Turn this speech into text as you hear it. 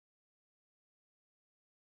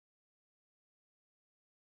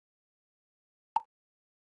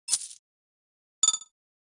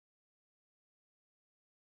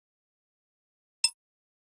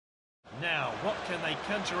Now, what can they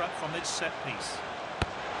conjure up from this set piece?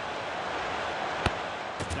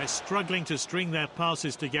 They're struggling to string their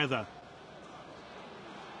passes together.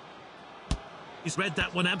 He's read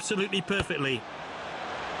that one absolutely perfectly.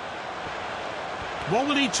 What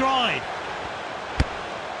will he try?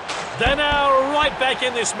 They're now right back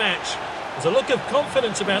in this match. There's a look of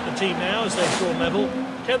confidence about the team now as they've drawn level.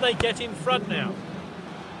 Can they get in front now?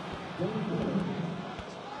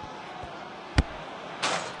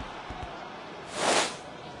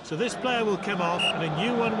 So this player will come off and a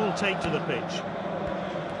new one will take to the pitch.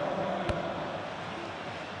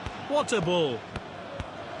 What a ball.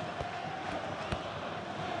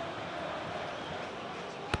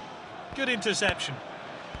 Good interception.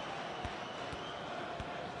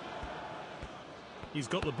 He's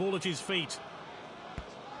got the ball at his feet.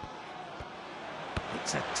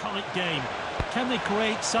 It's a tight game. Can they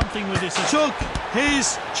create something with this? Took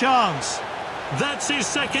his chance. That's his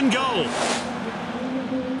second goal.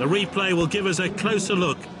 The replay will give us a closer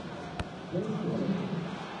look.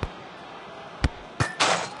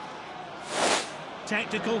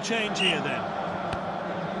 Tactical change here then.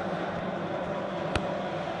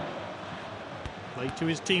 Play to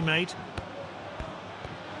his teammate.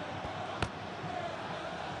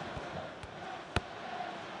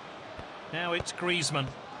 Now it's Griezmann.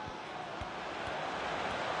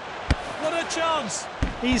 What a chance!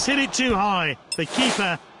 He's hit it too high. The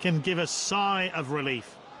keeper can give a sigh of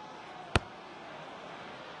relief.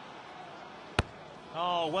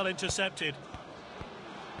 Oh, well intercepted.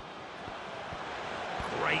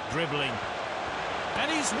 Great dribbling.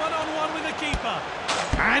 And he's one-on-one with the keeper.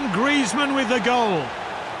 And Griezmann with the goal.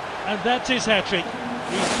 And that's his hat-trick.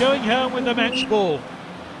 He's going home with the match ball.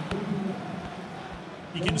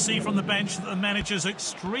 You can see from the bench that the manager's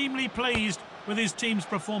extremely pleased with his team's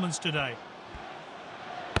performance today.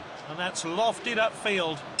 And that's lofted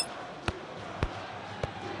upfield.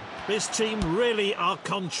 This team really are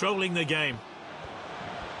controlling the game.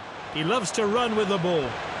 He loves to run with the ball.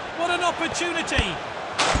 What an opportunity!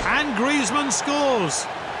 And Griezmann scores.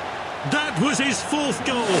 That was his fourth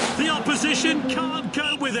goal. The opposition can't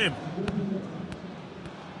cope with him.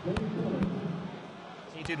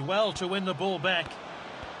 He did well to win the ball back.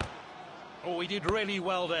 Oh, he did really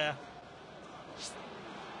well there.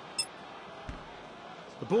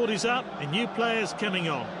 The board is up and new players coming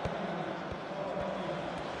on.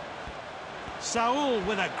 Saul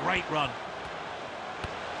with a great run.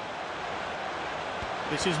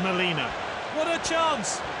 This is Molina. What a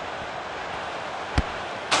chance!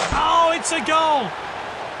 Oh, it's a goal!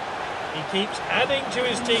 He keeps adding to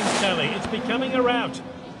his team's tally. It's becoming a rout.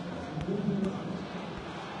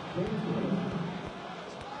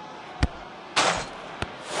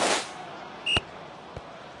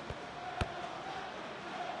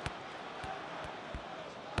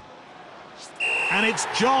 And it's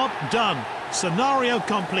job done. Scenario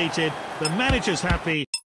completed. The manager's happy.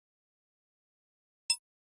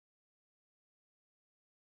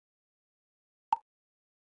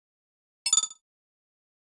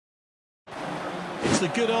 It's the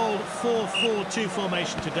good old 4-4-2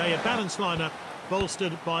 formation today. A balanced lineup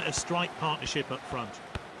bolstered by a strike partnership up front.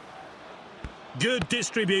 Good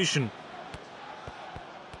distribution.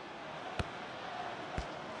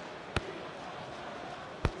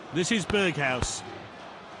 This is Berghaus.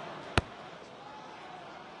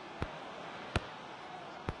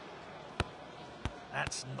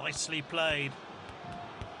 That's nicely played.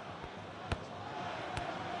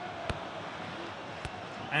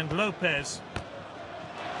 And Lopez.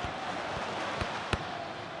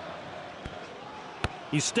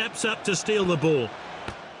 He steps up to steal the ball.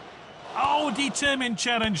 Oh, determined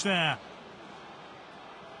challenge there.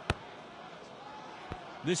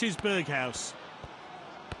 This is Berghaus.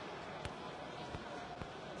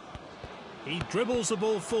 He dribbles the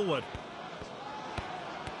ball forward.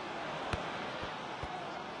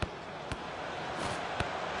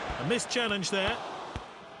 A missed challenge there.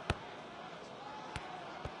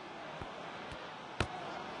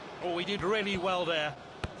 Oh, he did really well there.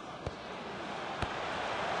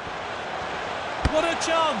 What a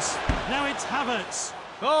chance! Now it's Havertz.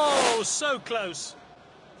 Oh, so close.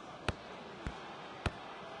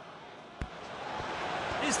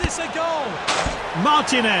 Is this a goal?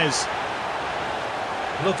 Martinez.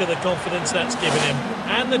 Look at the confidence that's given him.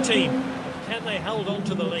 And the team. Can they hold on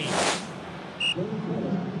to the lead?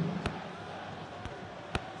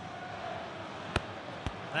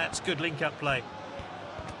 That's good link-up play.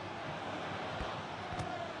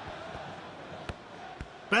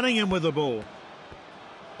 Bellingham with the ball.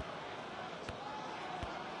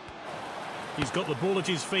 He's got the ball at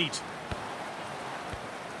his feet.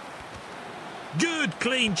 Good Good,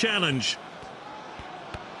 clean challenge.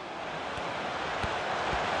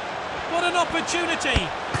 What an opportunity!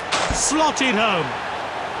 Slotted home.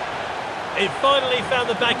 It finally found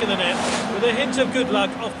the back of the net with a hint of good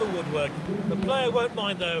luck off the woodwork. The player won't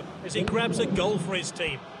mind though as he grabs a goal for his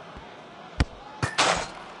team.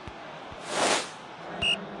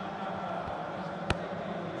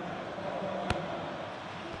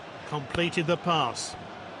 Completed the pass.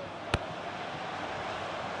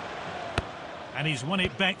 And he's won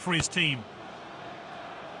it back for his team.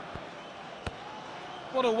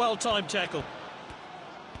 What a well-timed tackle.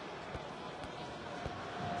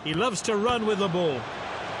 He loves to run with the ball.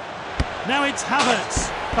 Now it's Havertz.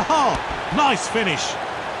 Oh, nice finish.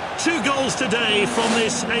 2 goals today from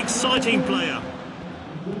this exciting player.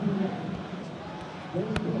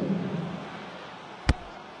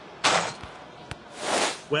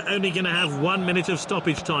 We're only going to have 1 minute of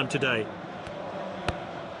stoppage time today.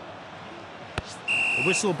 The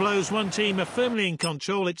whistle blows, one team are firmly in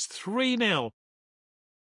control. It's 3-0.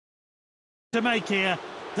 To make here,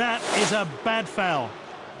 that is a bad foul.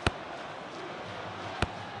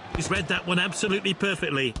 He's read that one absolutely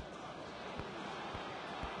perfectly.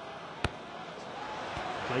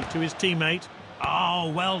 Played to his teammate.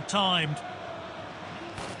 Oh, well timed.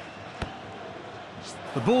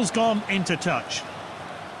 The ball's gone into touch.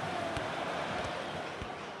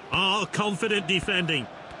 Oh, confident defending.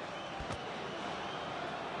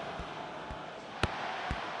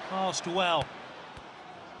 Passed well.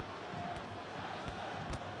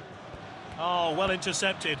 Oh, well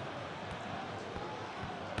intercepted.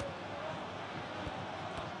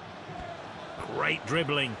 Great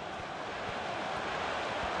dribbling.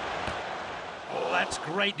 Oh, that's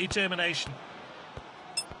great determination.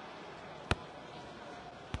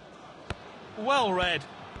 Well read.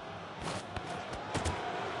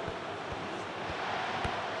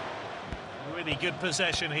 Really good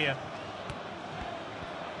possession here.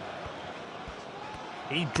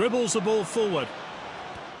 He dribbles the ball forward.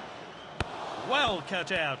 Well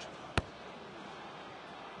cut out.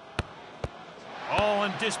 Oh,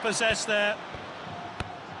 and dispossessed there.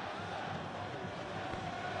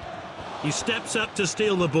 He steps up to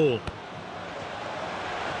steal the ball.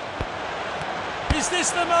 Is this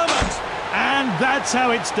the moment? And that's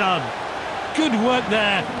how it's done. Good work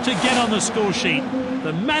there to get on the score sheet.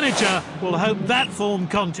 The manager will hope that form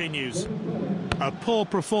continues. A poor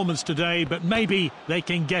performance today, but maybe they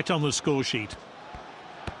can get on the score sheet.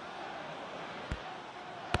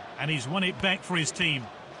 And he's won it back for his team.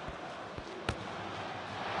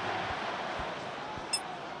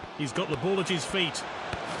 He's got the ball at his feet.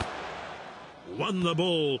 Won the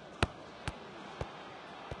ball.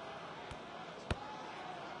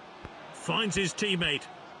 Finds his teammate.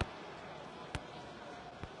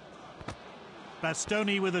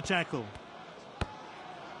 Bastoni with a tackle.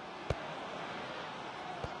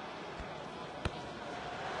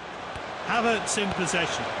 Havertz in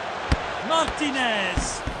possession.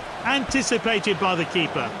 Martinez. Anticipated by the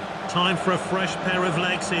keeper. Time for a fresh pair of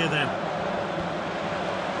legs here then.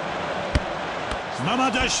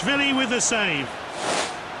 Mamadashvili with the save.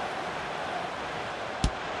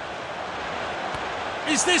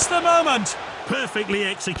 Is this the moment? Perfectly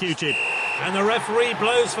executed. And the referee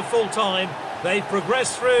blows for full time. They've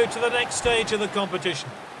progressed through to the next stage of the competition.